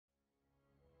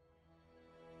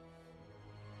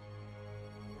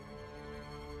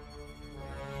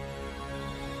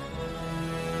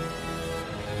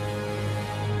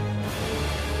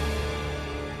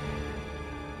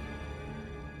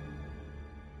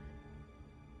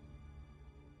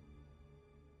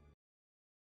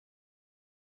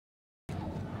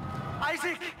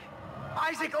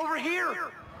Isaac, over here!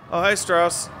 Oh, hey,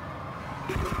 Strauss.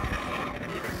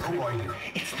 Who are you?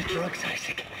 It's the drugs,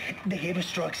 Isaac. They gave us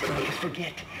drugs to make us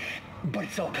forget. But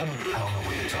it's all coming. I don't know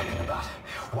what you're talking about.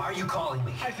 Why are you calling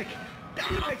me? Isaac!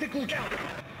 Isaac, look out!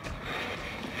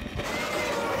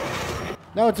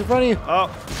 No, it's in front of you. Oh.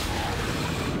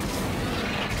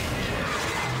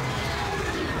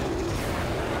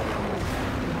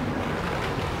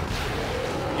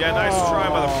 Yeah, nice try,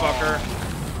 motherfucker.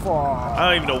 Fuck.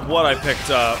 I don't even know what I picked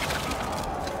up.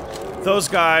 Those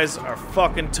guys are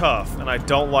fucking tough, and I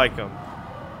don't like them.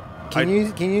 Can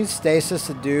you stasis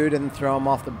a dude and throw him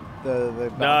off the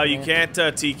balcony? No, you can't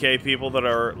TK people that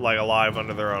are like alive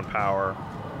under their own power.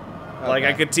 Okay. Like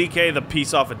I could TK the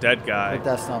piece off a dead guy, but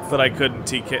that's not fun. But I couldn't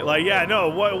TK. Like, yeah, no.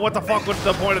 What the fuck would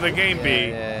the point of the game be?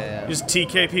 Yeah. Just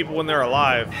TK people when they're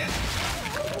alive.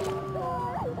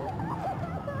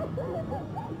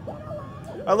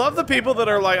 I love the people that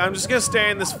are like, I'm just gonna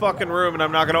stay in this fucking room and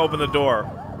I'm not gonna open the door.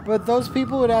 But those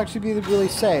people would actually be really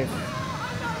safe.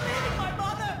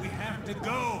 We have to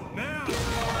go now.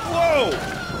 Whoa! The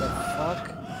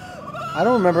fuck? I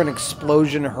don't remember an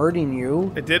explosion hurting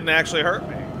you. It didn't actually hurt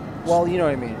me. Well, you know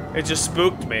what I mean. It just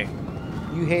spooked me.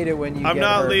 You hate it when you I'm get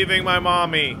not hurt. leaving my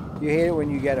mommy. You hate it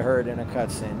when you get hurt in a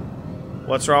cutscene.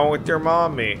 What's wrong with your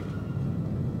mommy?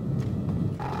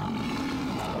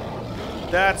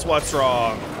 That's what's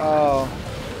wrong. Oh.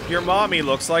 Your mommy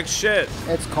looks like shit.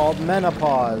 It's called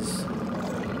menopause.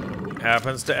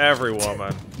 Happens to every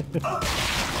woman.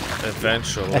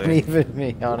 Eventually. And even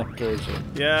me on occasion.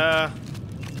 Yeah.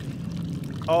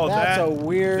 Oh, that's a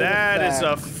weird That is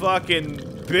effect. a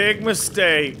fucking big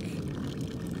mistake.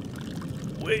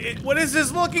 What is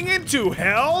this looking into?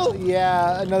 Hell?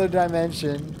 Yeah, another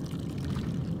dimension.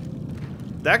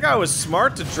 That guy was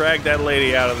smart to drag that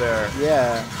lady out of there.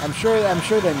 Yeah, I'm sure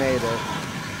they made it.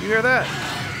 You hear that?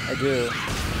 I do.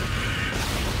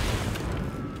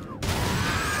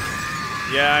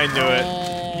 Yeah, I knew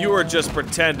it. You were just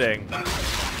pretending.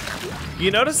 You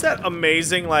notice that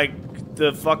amazing, like,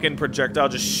 the fucking projectile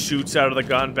just shoots out of the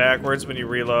gun backwards when you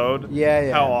reload?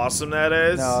 Yeah. How awesome that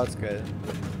is? No, it's good.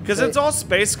 Because it's all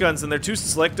space guns and they're too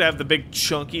slick to have the big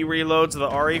chunky reloads of the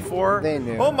RE4. They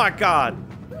knew. Oh my god.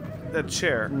 That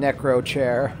chair. Necro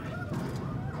chair.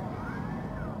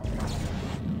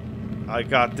 I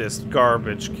got this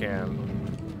garbage can.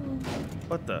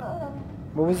 What the?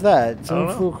 What was that? Someone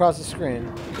know. flew across the screen.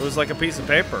 It was like a piece of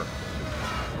paper.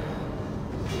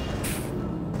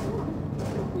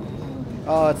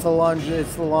 Oh, it's the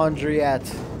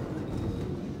laundriette.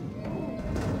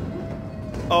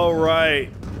 Oh, right.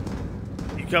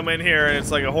 You come in here and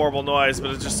it's like a horrible noise,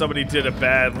 but it's just somebody did a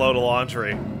bad load of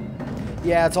laundry.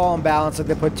 Yeah, it's all unbalanced. Like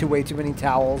they put way too many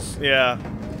towels. Yeah.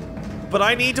 But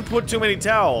I need to put too many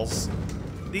towels.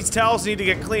 These towels need to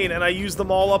get clean, and I use them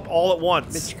all up all at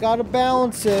once. But you gotta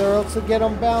balance it, or else it'll get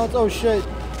unbalanced. Oh shit.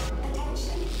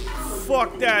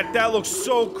 Fuck that. That looks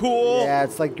so cool. Yeah,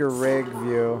 it's like your rig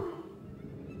view.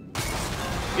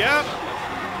 Yep.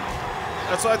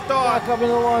 That's what I thought. Back up in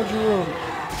the laundry room.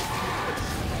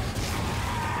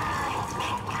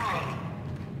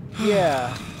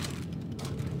 Yeah.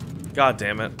 God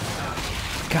damn it.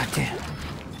 God damn.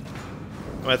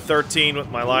 I'm at 13 with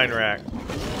my line rack.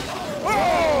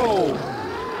 Whoa!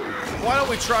 Why don't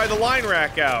we try the line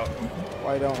rack out?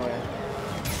 Why don't we?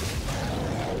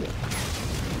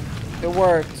 It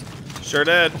worked. Sure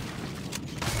did.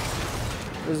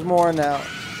 There's more now.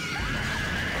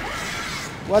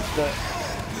 What the?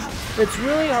 It's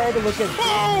really hard to look at.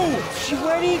 Whoa!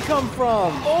 Where did he come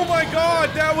from? Oh my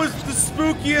god, that was the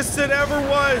spookiest it ever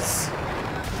was.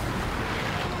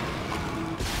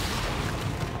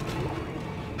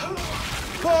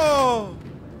 Oh,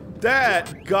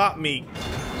 that got me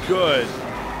good.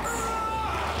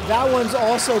 That one's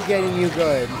also getting you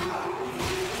good.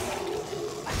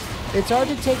 It's hard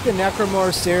to take the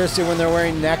Necromorphs seriously when they're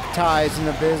wearing neckties and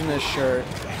a business shirt.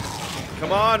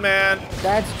 Come on, man.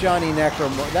 That's Johnny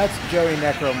Necromorph. That's Joey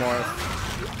Necromorph.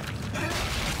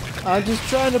 I'm just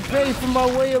trying to pay for my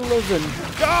way of living.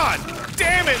 God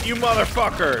damn it, you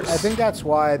motherfuckers. I think that's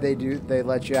why they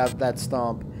let you have that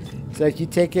stomp. It's like you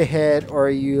take a hit or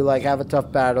you like have a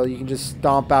tough battle, you can just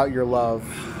stomp out your love.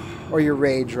 Or your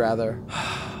rage, rather.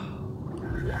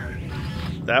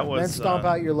 That was... Then stomp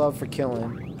out your love for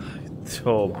killing.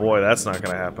 Oh boy, that's not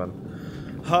gonna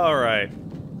happen. Alright.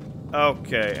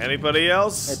 Okay, anybody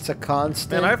else? It's a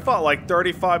constant... Man, I fought like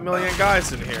 35 million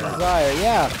guys in here. Desire,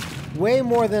 yeah. Way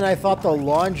more than I thought the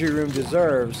laundry room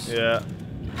deserves. Yeah.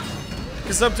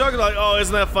 Because I'm talking like, oh,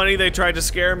 isn't that funny? They tried to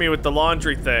scare me with the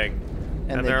laundry thing.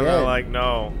 And they're like,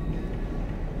 no.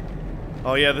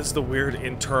 Oh yeah, this is the weird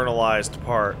internalized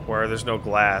part where there's no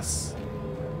glass.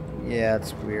 Yeah,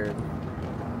 it's weird.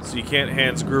 So you can't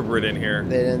Hans Gruber it in here.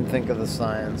 They didn't think of the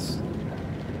science.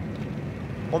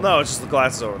 Well, no, it's just the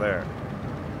glass is over there.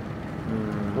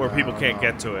 Where people can't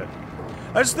get to it.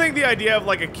 I just think the idea of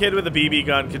like a kid with a BB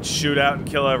gun could shoot out and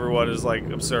kill everyone is like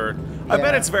absurd. I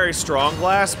bet it's very strong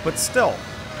glass, but still.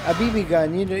 A BB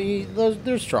gun,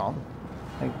 they're strong.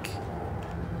 Like,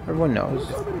 everyone knows.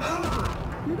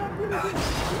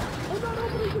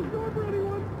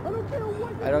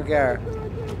 I don't care.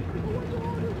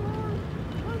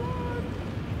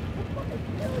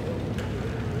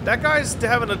 That guy's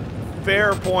having a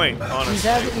fair point,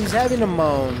 honestly. He's having a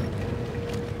moan.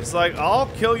 He's like, I'll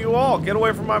kill you all. Get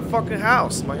away from my fucking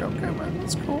house. I'm like, okay, man,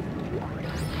 that's cool.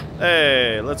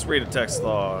 Hey, let's read a text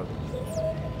log.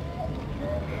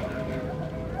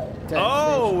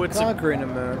 Oh, it's Conquering the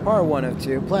Moon, Part 1 of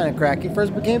 2. Planet cracking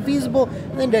first became feasible,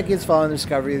 and then decades following the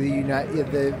discovery of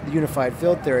the unified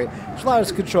field theory, which allowed us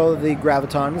to control the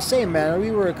graviton in the same manner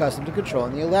we were accustomed to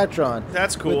controlling the electron.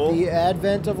 That's cool. With the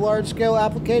advent of large-scale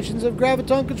applications of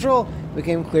graviton control, it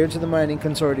became clear to the mining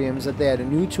consortiums that they had a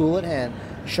new tool at hand.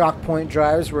 Shock point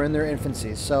drives were in their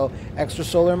infancy, so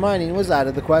extrasolar mining was out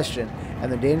of the question,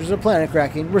 and the dangers of planet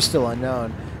cracking were still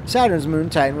unknown. Saturn's moon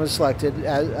Titan was selected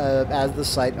as the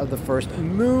site of the first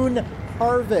moon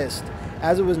harvest,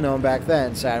 as it was known back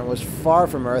then. Saturn was far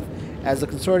from Earth, as the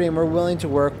consortium were willing to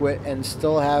work with and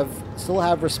still have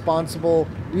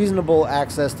reasonable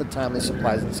access to timely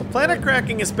supplies and support. Planet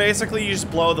cracking is basically you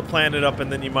just blow the planet up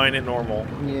and then you mine it normal.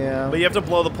 Yeah. But you have to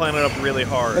blow the planet up really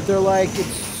hard. But they're like, it's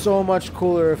so much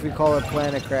cooler if we call it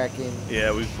planet cracking.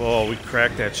 Yeah, we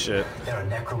cracked that shit. There are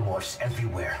necromorphs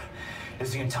everywhere.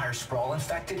 Is the entire sprawl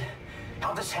infected?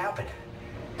 How'd this happen?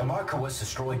 The marker was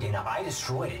destroyed, Dana. I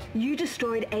destroyed it. You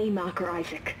destroyed a marker,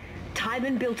 Isaac.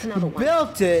 Timon built another one.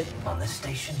 Built it? On this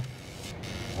station?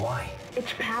 Why?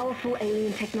 It's powerful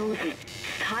alien technology.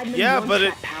 Timon yeah, but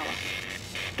it power.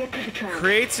 Get to the tram.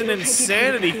 Creates an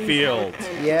insanity field.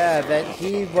 Yeah, that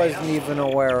he wasn't even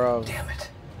aware of. Damn it.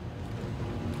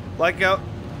 Like,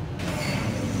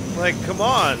 come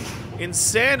on.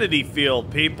 Insanity field,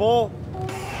 people.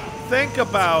 Think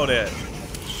about it.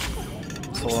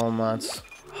 It's a little nuts.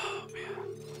 Oh,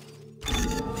 man.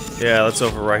 Yeah, let's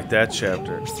overwrite that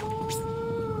chapter.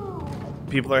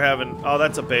 People are having... Oh,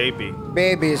 that's a baby.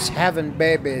 Babies having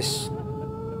babies.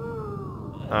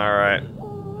 Alright.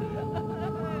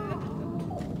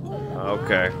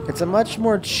 Okay. It's a much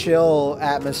more chill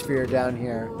atmosphere down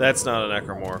here. That's not a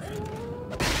necromorph.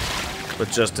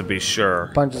 But just to be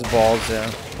sure. Punches balls,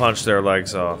 yeah. Punch their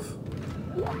legs off.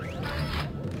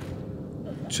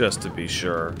 Just to be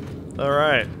sure.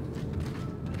 Alright.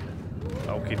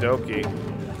 Okie dokie.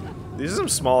 These are some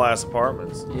small ass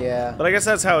apartments. Yeah. But I guess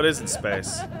that's how it is in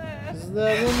space.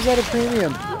 The room's at a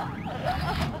premium.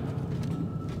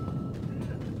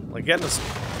 Like getting this.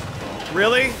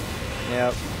 Really?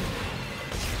 Yep.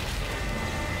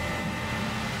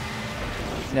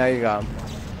 Now you got him.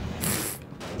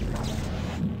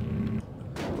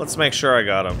 Let's make sure I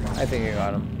got him. I think you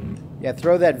got him. Yeah,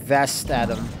 throw that vest at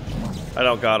him. I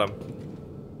don't got him.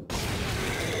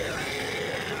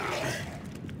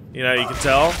 You know, you can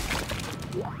tell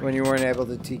when you weren't able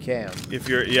to TK him. If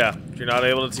you're not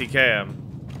able to TK him.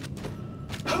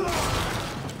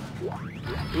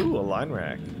 Ooh, a line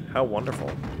rack. How wonderful.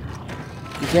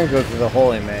 You can't go through the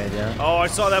hole he made, yeah? Oh, I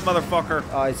saw that motherfucker.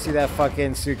 Oh, I see that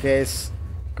fucking suitcase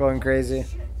going crazy.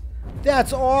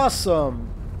 That's awesome!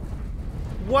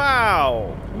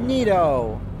 Wow!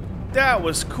 Neato! That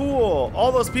was cool.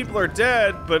 All those people are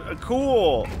dead, but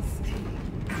cool.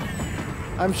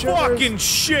 I'm sure fucking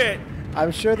shit.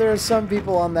 I'm sure there are some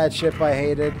people on that ship I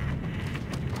hated.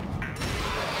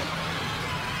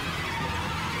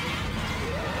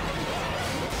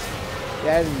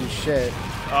 Yeah, I didn't do shit.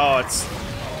 Oh, it's...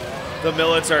 The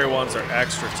military ones are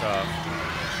extra tough.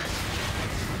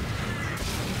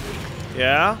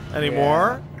 Yeah? Any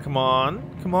more? Come on.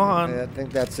 Come on. I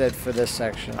think that's it for this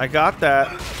section. I got that.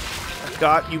 I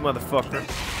got you, motherfucker.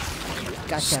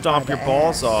 Gotcha. Stomp your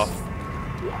balls off.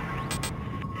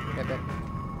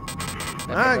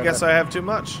 I guess I have too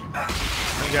much.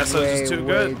 I guess I was just too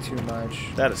good. Way too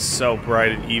much. That is so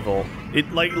bright and evil.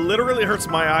 It, like, literally hurts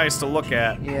my eyes to look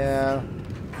at. Yeah.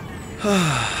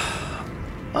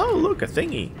 Oh, look, a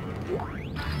thingy.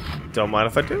 Don't mind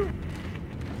if I do.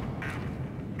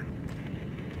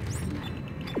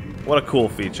 What a cool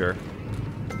feature.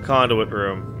 Conduit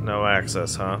room. No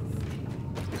access, huh?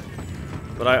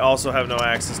 But I also have no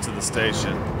access to the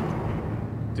station.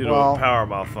 Due to a power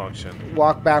malfunction.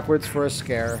 Walk backwards for a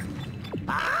scare.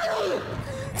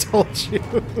 Told you.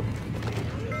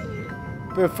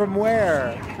 But from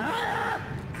where?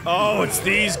 Oh, it's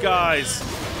these guys.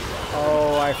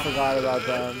 Oh, I forgot about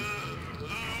them.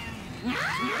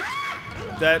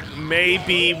 That may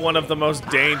be one of the most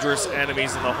dangerous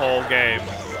enemies in the whole game.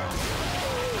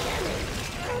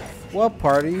 What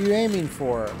part are you aiming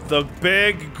for? The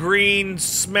big green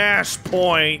smash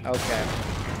point. Okay.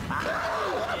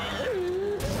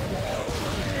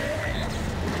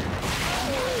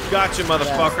 Gotcha,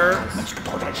 motherfucker.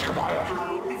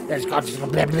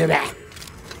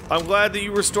 I'm glad that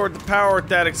you restored the power at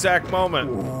that exact moment.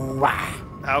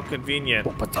 How convenient.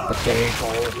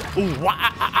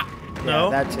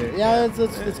 No? Yeah, that too. Yeah, it's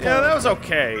Yeah, that was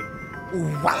okay.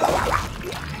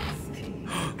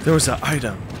 There was an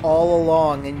item. all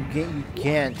along, and you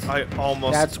can't. I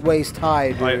almost... That's waist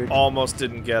high, dude. I almost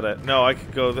didn't get it. No, I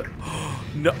could go...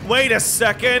 No, wait a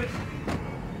second!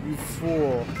 You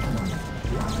fool.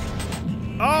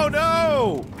 Oh,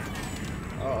 no!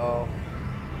 Uh-oh.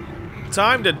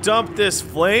 Time to dump this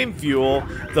flame fuel.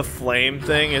 The flame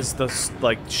thing is the,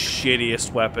 like,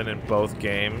 shittiest weapon in both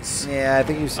games. Yeah, I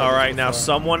think you said Alright, that now before.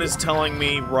 someone is telling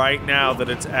me right now that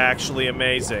it's actually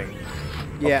amazing.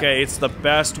 Yeah. Okay, it's the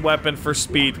best weapon for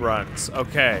speedruns.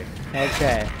 Okay.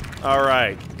 Okay.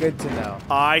 Alright. Good to know.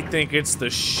 I think it's the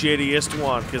shittiest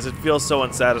one, because it feels so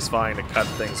unsatisfying to cut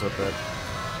things with it.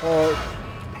 Well,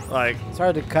 Like, it's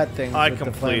hard to cut things I with the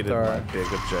completed my flamethrower. big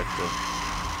objective.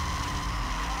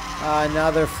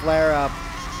 Another flare-up.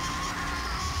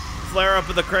 Flare up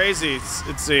of the crazies,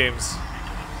 it seems.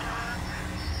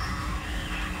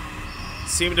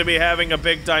 Seem to be having a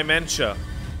big dementia.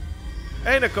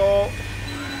 Hey, Nicole.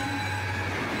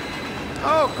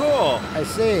 Oh, cool. I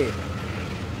see.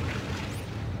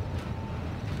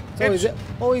 It's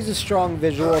always a strong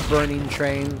visual, a burning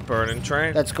train Burning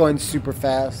train. that's going super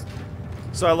fast.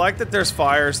 So I like that there's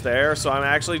fires there, so I'm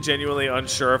actually genuinely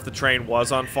unsure if the train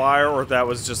was on fire or if that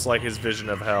was just like his vision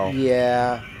of hell.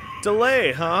 Yeah.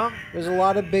 Delay, huh? There's a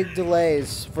lot of big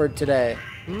delays for today.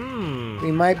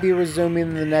 We might be resuming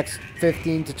in the next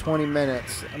 15 to 20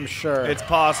 minutes, I'm sure. It's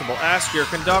possible. Ask your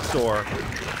conductor.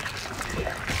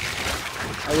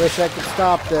 I wish I could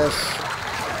stop this.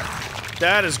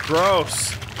 That is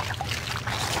gross.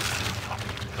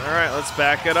 Alright, let's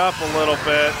back it up a little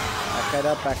bit. Back it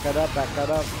up, back it up, back it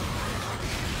up.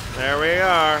 There we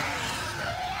are.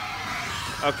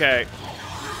 Okay.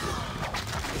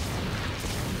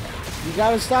 You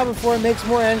gotta stop before it makes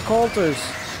more end coulters.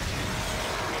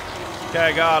 Okay,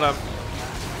 I got him.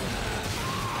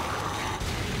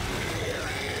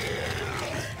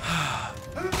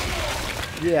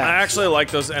 Yeah. I actually like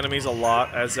those enemies a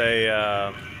lot as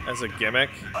a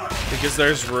gimmick, because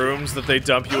there's rooms that they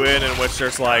dump you in which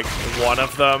there's like one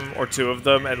of them or two of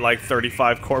them and like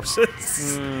 35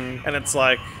 corpses, and it's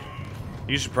like,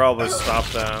 you should probably stop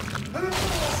them.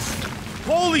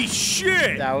 Holy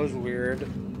shit! That was weird.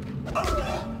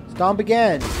 Stomp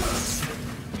again.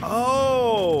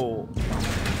 Oh!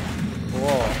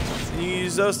 Whoa. You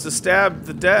use those to stab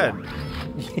the dead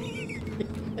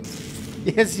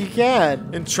Yes, you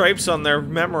can. and traipse on their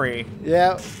memory.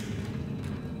 Yeah.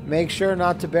 Make sure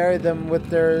not to bury them with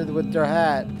their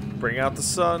hat Bring out the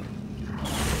sun.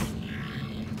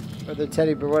 or their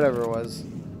teddy bear, whatever it was.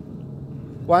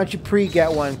 Why don't you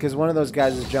pre-get one? Because one of those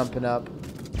guys is jumping up.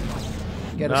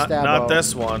 Get a stab. Not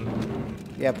this one.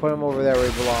 Yeah, put him over there where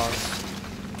he belongs.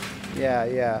 Yeah,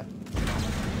 yeah.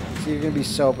 So you're gonna be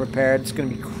so prepared. It's gonna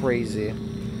be crazy.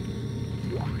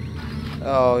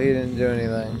 Oh, he didn't do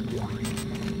anything.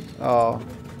 Oh.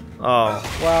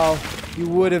 Oh, Well, you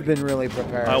would have been really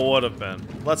prepared. I would have been.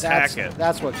 Let's hack it.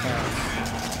 That's what counts.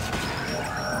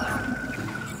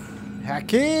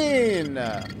 Hacking!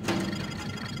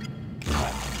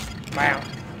 Wow.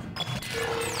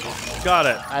 Got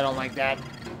it. I don't like that.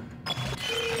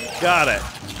 Got it.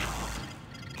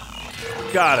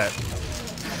 Got it.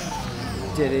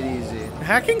 Did it easy.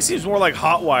 Hacking seems more like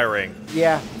hot wiring.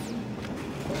 Yeah.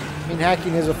 I mean,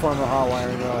 hacking is a form of hot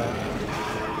wiring, really.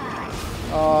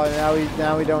 Oh,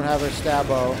 now we don't have our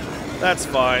stabbo. That's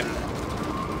fine.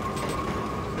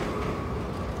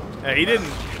 Yeah, he didn't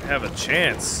have a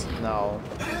chance. No.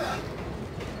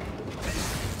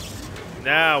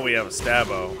 Now we have a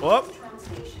stabbo. Whoop.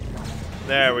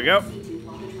 There we go.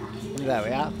 There we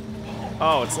are.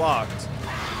 Oh, it's locked.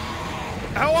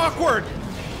 How awkward!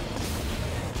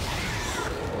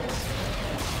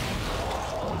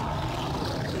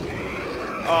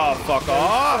 Oh, fuck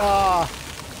off! Ah.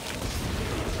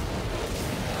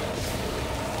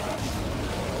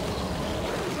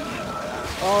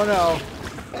 Oh no.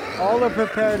 All the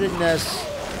preparedness.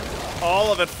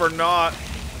 All of it for naught.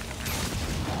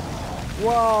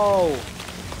 Whoa.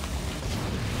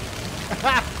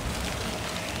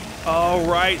 Oh,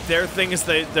 right. Their thing is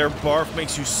their barf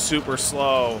makes you super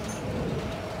slow.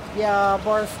 Yeah,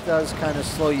 barf does kind of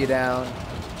slow you down.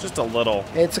 Just a little.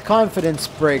 It's a confidence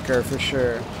breaker for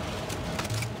sure.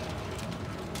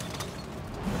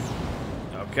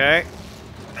 Okay.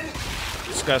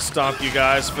 Just gotta stomp you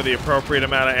guys for the appropriate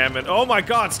amount of ammo. Oh my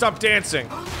god, stop dancing!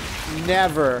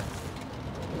 Never.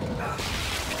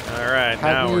 Alright, How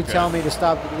now can we're you good. tell me to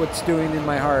stop what's doing in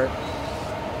my heart?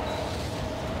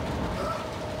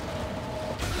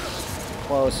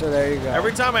 Closer, there you go.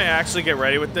 Every time I actually get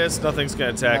ready with this, nothing's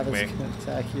gonna attack me. Nothing's gonna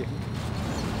attack you.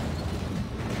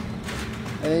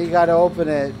 And then you gotta open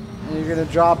it, and you're gonna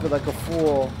drop it like a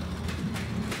fool.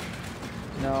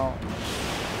 No.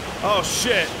 Oh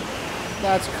shit!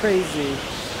 That's crazy.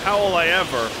 How will I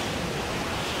ever?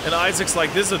 And Isaac's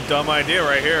like, this is a dumb idea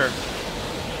right here.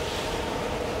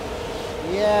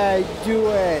 Yeah, do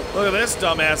it. Look at this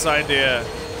dumbass idea.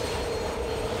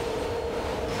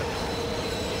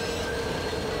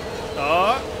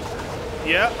 Oh.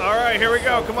 Yeah, alright, here we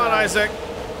go. Come on, Isaac.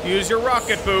 Use your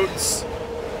rocket boots.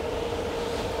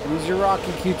 Use your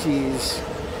rocket QTs.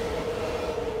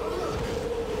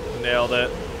 Nailed it.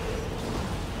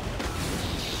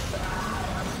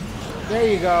 There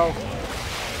you go.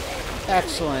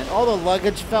 Excellent. All the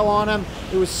luggage fell on him.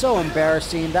 It was so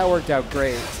embarrassing. That worked out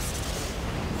great.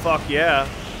 Fuck yeah.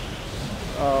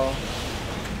 Oh.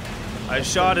 I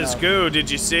shot his goo, did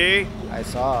you see? I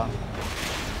saw.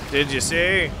 Did you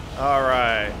see?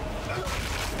 Alright.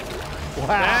 Wow.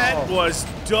 That was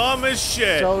dumb as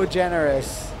shit. So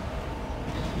generous.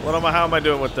 How am I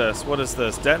doing with this? What is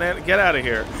this? Detonate? Get out of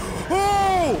here.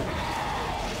 Oh!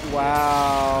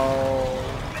 Wow.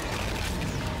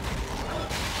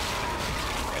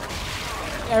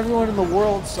 Everyone in the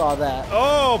world saw that.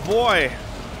 Oh boy.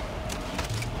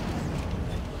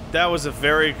 That was a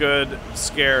very good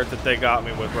scare that they got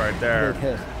me with right there. They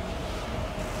did.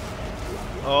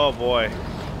 Oh boy.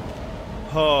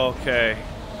 Oh, okay.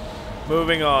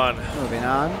 Moving on. Moving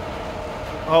on.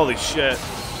 Holy shit.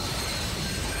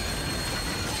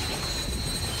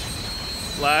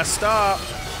 Last stop.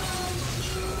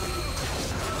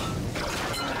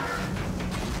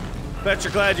 Bet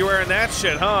you're glad you're wearing that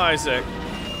shit, huh, Isaac?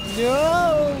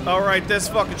 No! Alright, this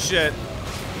fucking shit.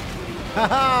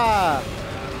 Haha!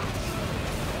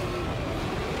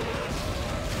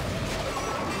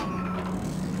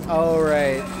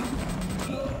 Alright.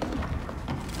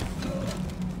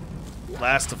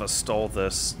 Last of Us stole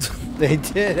this. They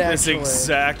did, actually. This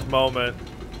exact moment.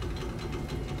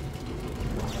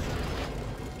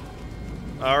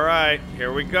 Alright,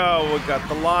 here we go. We got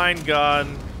the line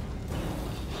gun.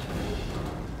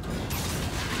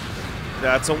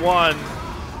 That's a 1.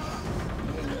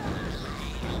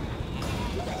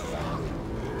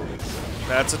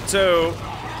 That's a 2.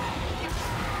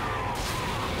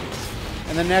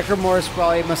 And the Necromorphs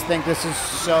probably must think this is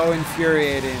so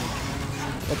infuriating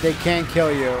that they can't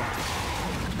kill you.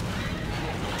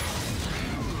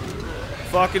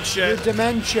 Fucking Your shit.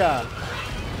 dementia.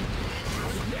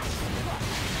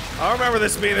 I don't remember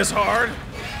this being this hard.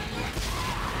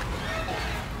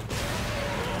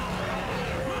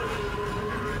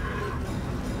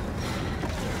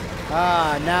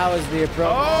 Ah, now is the approach.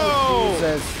 Oh!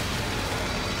 Jesus.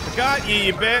 I got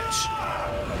you bitch.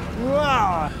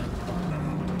 Wow.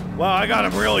 Wow, I got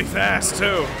him really fast,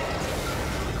 too.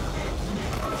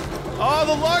 Oh,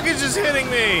 the luggage is hitting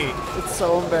me. It's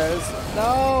so embarrassing.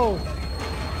 No.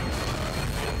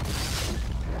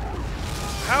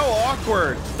 How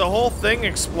awkward. The whole thing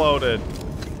exploded.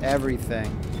 Everything.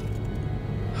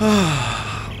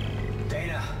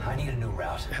 Dana, I need a new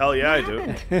route. Hell yeah, I do. What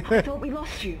happened? I thought we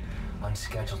lost you.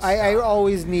 Unscheduled I stop.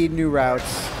 always need new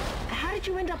routes. How did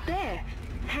you end up there?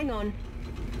 Hang on.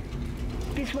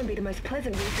 This won't be the most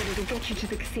pleasant route, but it'll get you to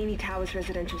the Cassini Towers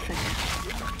residential center.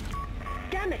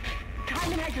 Damn it!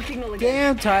 Timon has the signal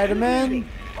again. Damn, Tideman.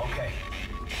 Okay.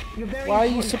 You're very Why are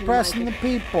you important to me, suppressing the Isaac.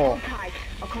 people? Hold tight.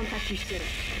 I'll contact you soon.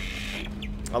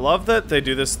 I love that they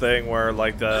do this thing where,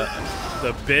 like,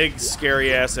 the big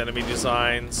scary-ass enemy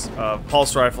designs of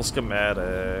Pulse Rifle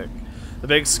Schematic, the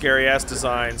big scary-ass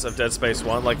designs of Dead Space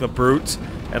 1, like the Brute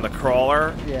and the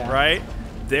Crawler, Yeah. right?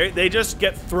 They just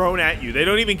get thrown at you. They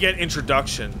don't even get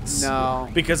introductions. No.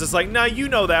 Because it's like, nah, you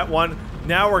know that one.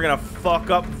 Now we're gonna fuck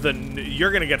up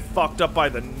you're gonna get fucked up by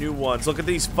the new ones. Look at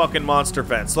these fucking monster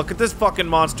vents. Look at this fucking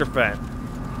monster vent.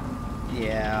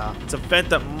 Yeah. It's a vent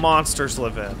that monsters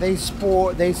live in. They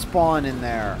spawn in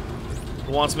there.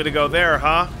 Wants me to go there,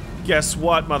 huh? Guess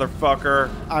what, motherfucker?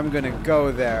 I'm gonna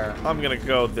go there. I'm gonna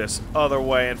go this other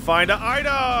way and find an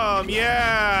item!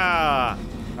 Yeah!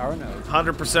 Power node.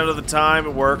 100% of the time,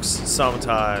 it works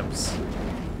sometimes.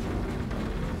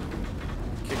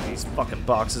 Kick these fucking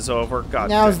boxes over. God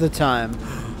Now's damn. the time.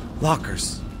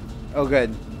 Lockers. Oh,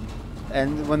 good.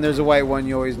 And when there's a white one,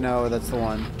 you always know that's the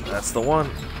one. That's the one.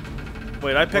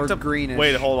 Wait, I picked Or up... greenish.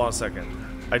 Wait, hold on a second.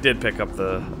 I did pick up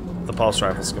the pulse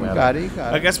rifle schematic. You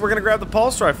got it. I guess we're gonna grab the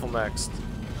pulse rifle next.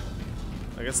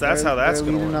 I guess that's how that's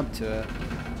gonna leading work. up to it.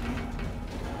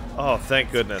 Oh,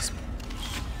 thank goodness.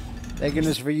 Thank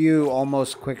goodness for you,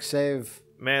 almost quick save.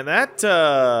 Man, that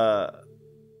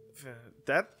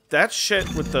shit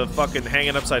with the fucking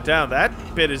hanging upside down, that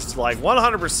bit is like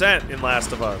 100% in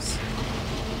Last of Us.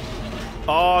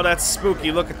 Oh, that's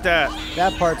spooky. Look at that.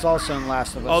 That part's also in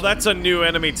Last of Us. Oh, that's a new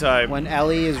enemy type. When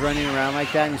Ellie is running around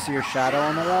like that and you see her shadow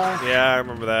on the wall. Yeah, I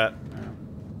remember that.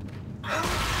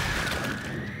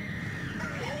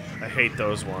 I hate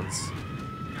those ones.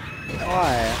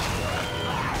 Why?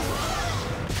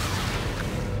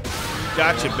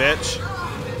 Gotcha, bitch.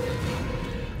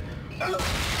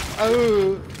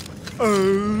 Oh.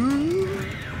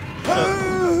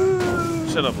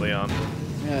 Shut up, Leon.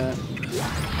 Yeah.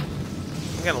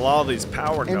 I'm getting a lot of these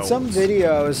power In notes. some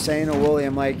video, I was saying to Willie,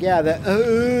 I'm like, yeah,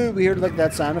 that we heard like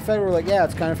that sound effect. We're like, yeah,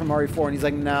 it's kind of from RE4, and he's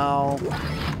like, no,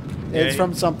 it's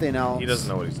from something else. He doesn't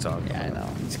know what he's talking about. Yeah, I know.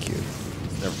 He's cute.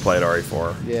 He's never played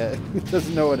RE4. Yeah, he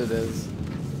doesn't know what it is.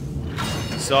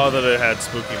 He saw that it had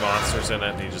spooky monsters in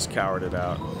it, and he just cowered it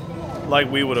out.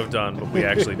 Like we would have done, but we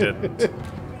actually didn't.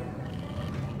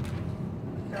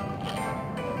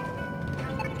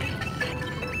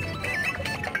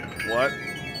 What?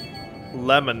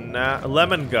 Lemon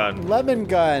gun. Lemon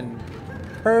gun.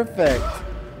 Perfect.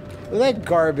 Look at that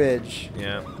garbage.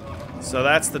 Yeah. So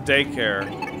that's the daycare.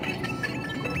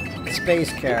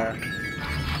 Space care.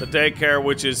 The daycare,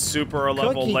 which is super a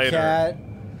level Cookie later. Cat.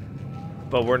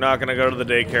 But we're not going to go to the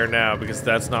daycare now because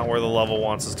that's not where the level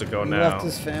wants us to go He now. left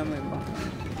his family behind.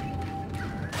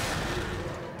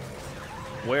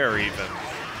 Where even?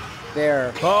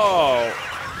 There. Oh!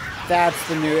 That's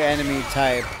the new enemy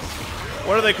type.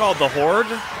 What are they called? The Horde?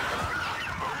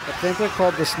 I think they're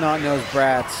called the snot-nosed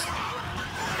brats.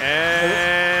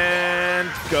 And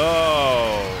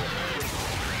go!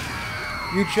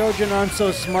 You children aren't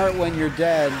so smart when you're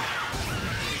dead.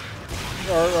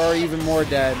 Or even more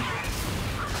dead.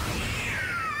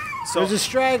 So, There's the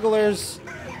stragglers.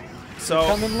 so,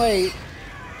 Coming late.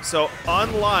 so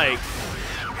unlike...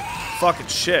 Fucking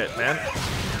shit, man.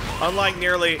 Unlike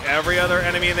nearly every other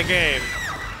enemy in the game,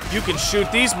 you can shoot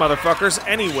these motherfuckers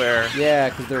anywhere. Yeah,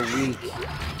 because they're weak.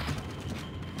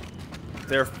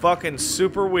 They're fucking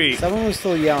super weak. Someone was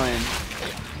still yelling.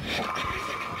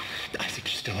 Isaac, you're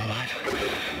still alive.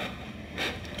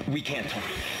 We can't talk.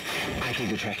 I think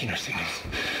they're tracking our signals.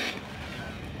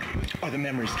 Are the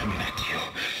memories coming back to you?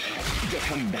 They're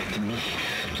coming back to me.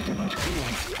 The ones good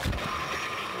ones.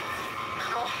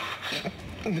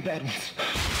 And the bad ones.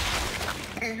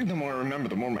 The more I remember,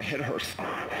 the more my head hurts.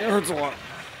 It hurts a lot.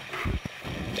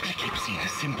 I keep seeing the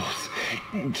symbols.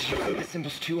 Do you see the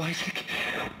symbols too, Isaac?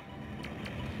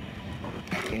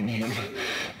 In him.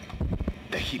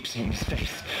 I keep seeing his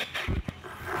face.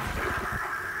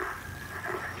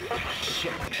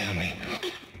 Shit, family.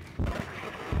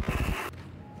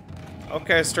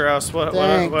 Okay, Strauss,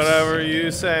 Thanks. whatever you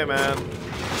say, man.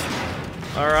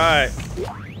 Alright.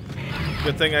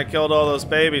 Good thing I killed all those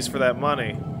babies for that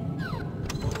money.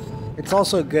 It's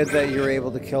also good that you're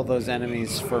able to kill those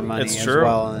enemies for money It's as true.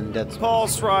 well. And that's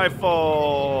Pulse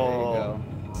rifle!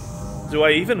 Do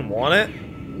I even want it?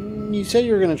 You said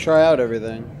you were going to try out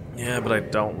everything. Yeah, but I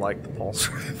don't like the pulse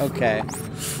rifle. Okay.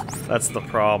 That's the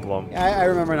problem. I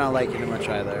remember not liking it much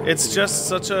either. It's just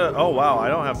such a... Oh, wow, I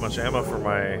don't have much ammo for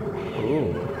my...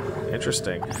 Ooh,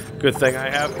 interesting. Good thing I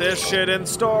have this shit in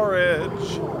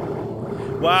storage.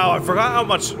 Wow, I forgot how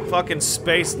much fucking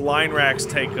space line racks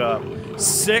take up.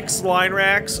 6 line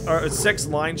racks, or 6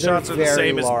 line shots are the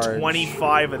same as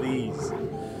 25 of these.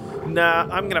 Nah,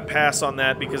 I'm gonna pass on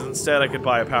that because instead I could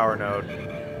buy a power node.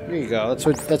 There you go.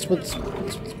 That's what's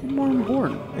more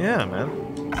important. Yeah, man.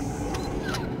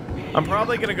 I'm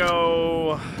probably gonna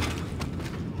go...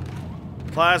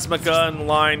 Plasma gun,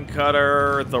 line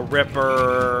cutter, the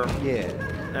Ripper... Yeah.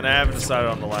 And I haven't decided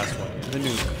on the last one yet. The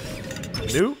nuke.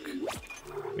 Nuke?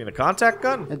 You mean a contact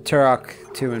gun? And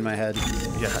Turok 2 in my head.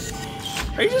 Yeah.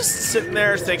 Are you just sitting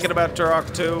there thinking about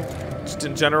Turok 2? Just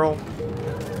in general?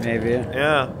 Maybe.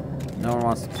 Yeah. No one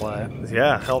wants to play.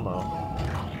 Yeah, hell no.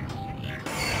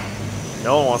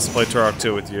 No one wants to play Turok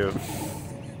 2 with you.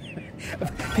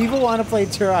 People want to play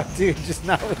Turok 2, just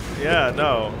not with me. Yeah,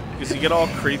 no. Because you get all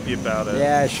creepy about it.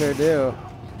 Yeah, I sure do.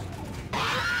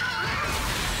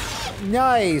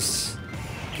 Nice!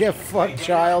 Get fucked,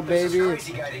 child, There's this baby.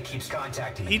 crazy guy that keeps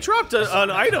contacting me. He dropped Let's an get to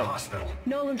the item. hospital.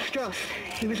 Nolan Stross.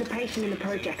 He was a patient in the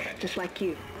project, just like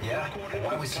you. Yeah?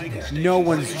 Why was he there? No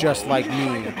one's just like He's a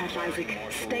me. psychopath, Isaac.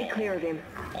 Stay clear of him.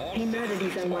 He murdered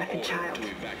his own wife and child.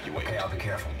 Okay, I'll be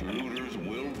careful.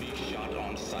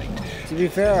 To be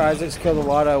fair, Isaac's killed a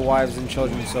lot of wives and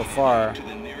children so far.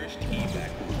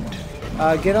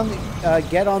 Get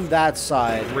on that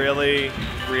side. Really,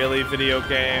 video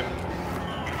game.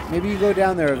 Maybe you go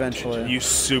down there eventually. You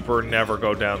super never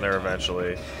go down there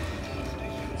eventually.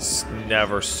 It's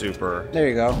never super. There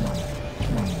you go.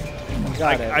 You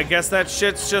got it. I guess that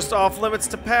shit's just off limits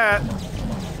to Pat.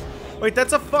 Wait,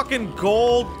 that's a fucking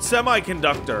gold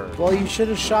semiconductor. Well, you should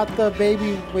have shot the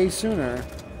baby way sooner.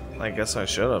 I guess I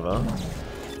should have, huh?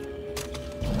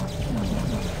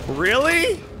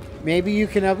 Really? Maybe you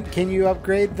can you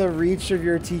upgrade the reach of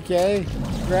your TK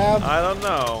grab? I don't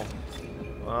know.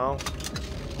 Well,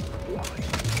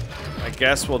 I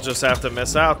guess we'll just have to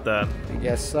miss out then. I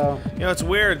guess so. You know, it's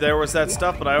weird. There was that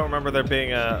stuff, but I don't remember there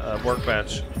being a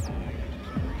workbench.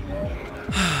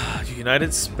 United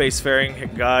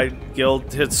Spacefaring Guide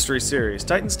Guild History Series.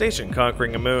 Titan Station,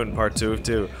 Conquering a Moon, Part 2 of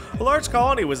 2. A large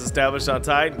colony was established on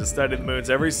Titan to study the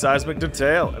moon's every seismic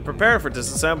detail and prepare for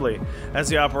disassembly. As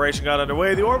the operation got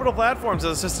underway, the orbital platforms that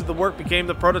assisted the work became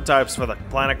the prototypes for the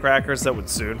planet crackers that would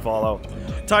soon follow.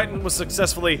 Titan was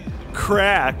successfully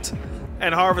cracked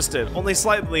and harvested, only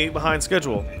slightly behind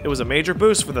schedule. It was a major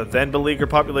boost for the then beleaguered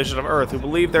population of Earth, who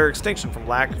believed their extinction from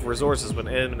lack of resources was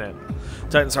imminent.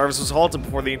 Titan's harvest was halted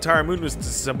before the entire moon was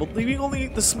disassembled, leaving only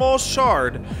the small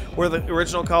shard where the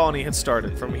original colony had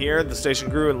started. From here, the station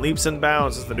grew in leaps and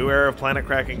bounds as the new era of planet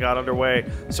cracking got underway,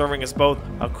 serving as both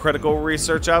a critical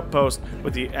research outpost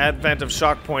with the advent of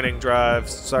shock point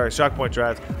drives,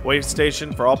 wave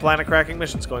station for all planet cracking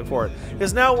missions going forward. It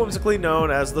is now whimsically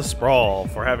known as the Sprawl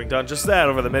for having done just that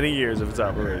over the many years of its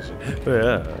operation.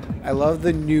 I love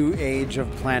the new age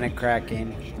of planet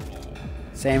cracking.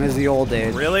 Same as the old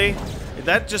age. Really?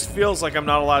 That just feels like I'm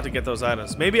not allowed to get those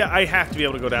items. Maybe I have to be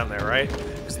able to go down there, right?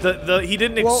 'Cause he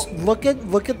didn't. Well, look at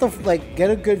the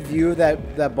get a good view of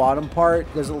that bottom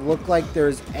part. Does it look like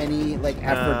there's any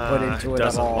effort put into it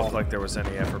at all? Doesn't look like there was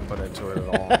any effort put into it at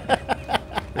all.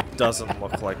 It doesn't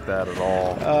look like that at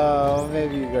all. Oh,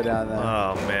 maybe you go down there.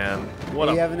 Oh man,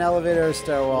 You have an elevator or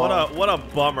stairwell. what a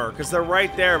bummer. Because they're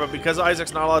right there, but because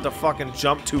Isaac's not allowed to fucking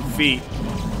jump 2 feet.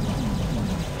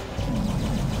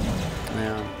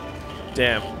 Yeah.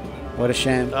 Damn. What a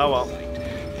shame. Oh well.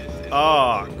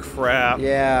 Oh crap.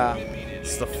 Yeah.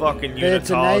 It's the fucking But it's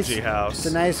a nice unitology house. It's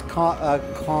a nice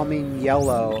calming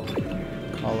yellow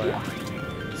color,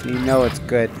 so you know it's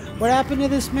good. What happened to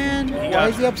this man? Why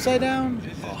is he upside down?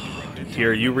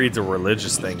 Here, you read the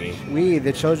religious thingy. We,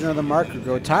 the children of the marker,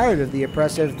 grow tired of the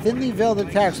oppressive, thinly veiled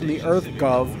attacks from the Earth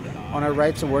Gov on our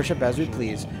rights to worship as we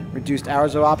please. Reduced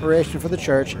hours of operation for the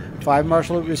church, fire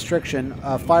martial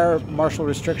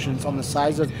restrictions on the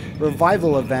size of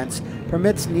revival events,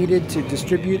 permits needed to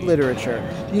distribute literature.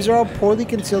 These are all poorly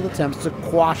concealed attempts to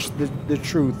quash the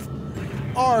truth.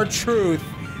 Our truth!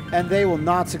 And they will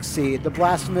not succeed. The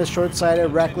blasphemous,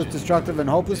 short-sighted, reckless, destructive, and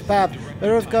hopeless path that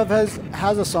EarthGov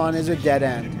has us on is a dead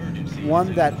end.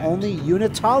 One that only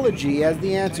unitology has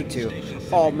the answer to.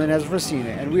 Altman has foreseen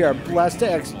it, and we are blessed to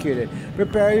execute it.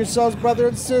 Prepare yourselves, brothers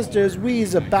and sisters.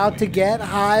 We's about to get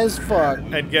high as fuck.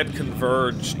 And get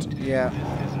converged. Yeah.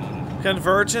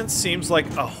 Convergence seems like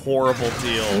a horrible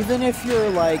deal. Even if you're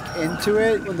into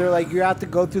it, when they're you have to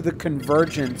go through the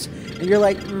convergence, and you're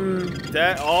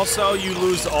That also, you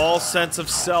lose all sense of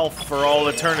self for all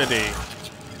eternity.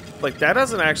 That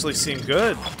doesn't actually seem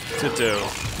good to do.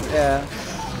 Yeah.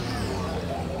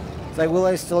 It's will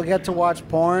I still get to watch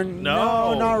porn?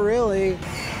 No. No, not really.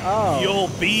 Oh. You'll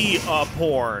be a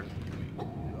porn.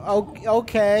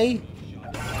 Okay.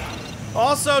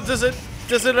 Also, does it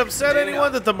upset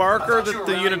anyone that the marker that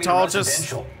the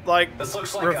unitologists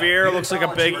revere looks like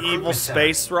a big evil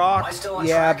space rock?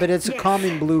 Yeah, but it's a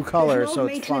calming blue color, There's an so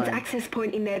old it's maintenance fine. access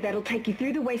point in there that'll take you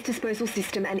through the waste disposal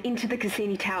system and into the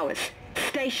Cassini Towers.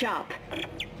 Stay sharp.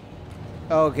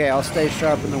 Okay, I'll stay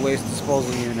sharp in the waste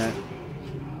disposal unit.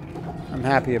 I'm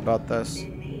happy about this.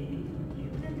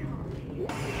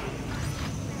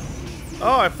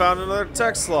 Oh, I found another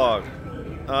text log.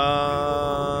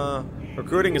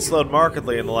 Recruiting has slowed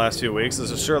markedly in the last few weeks.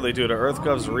 This is surely due to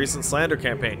EarthGov's recent slander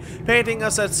campaign, painting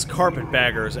us as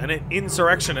carpetbaggers and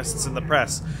insurrectionists in the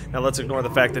press. Now let's ignore the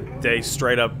fact that they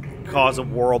straight up cause a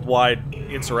worldwide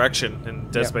insurrection in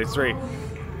Dead Space 3.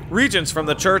 Regents from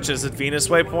the churches at Venus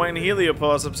Waypoint and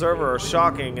Heliopause Observer are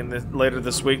shocking later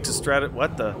this week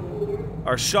to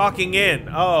are shocking in.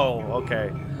 Oh,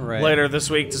 okay. Right. Later this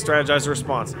week to strategize a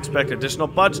response. Expect additional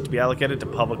budget to be allocated to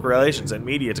public relations and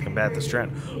media to combat this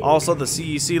trend. Also, the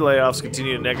CEC layoffs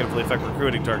continue to negatively affect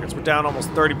recruiting targets. We're down almost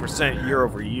 30% year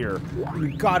over year. You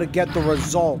gotta get the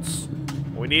results.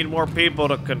 We need more people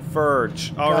to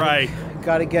converge. All right.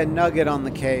 Gotta get Nugget on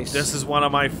the case. This is one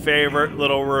of my favorite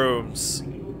little rooms.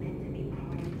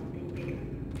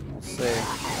 Let's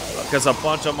see. Because a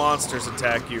bunch of monsters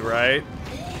attack you, right?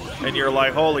 And you're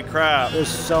like, holy crap. There's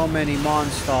so many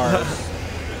monsters.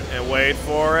 And wait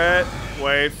for it.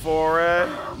 Wait for it.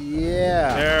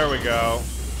 Yeah. There we go.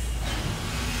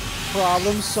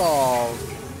 Problem solved.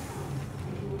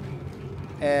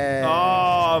 And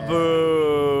Oh,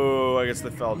 boo. I guess they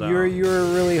fell down.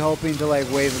 you're really hoping to like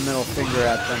wave a middle finger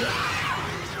at them.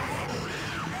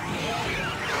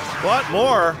 What?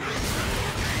 More?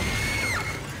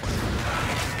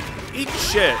 Eat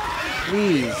shit.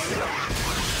 Please.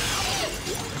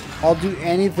 I'll do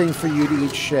anything for you to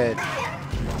eat shit.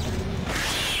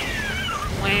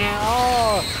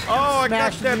 Oh, I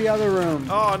got smash that. the other room.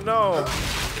 Oh, no.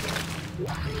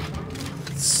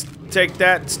 Take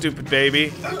that, stupid baby.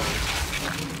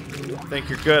 Think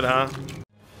you're good, huh?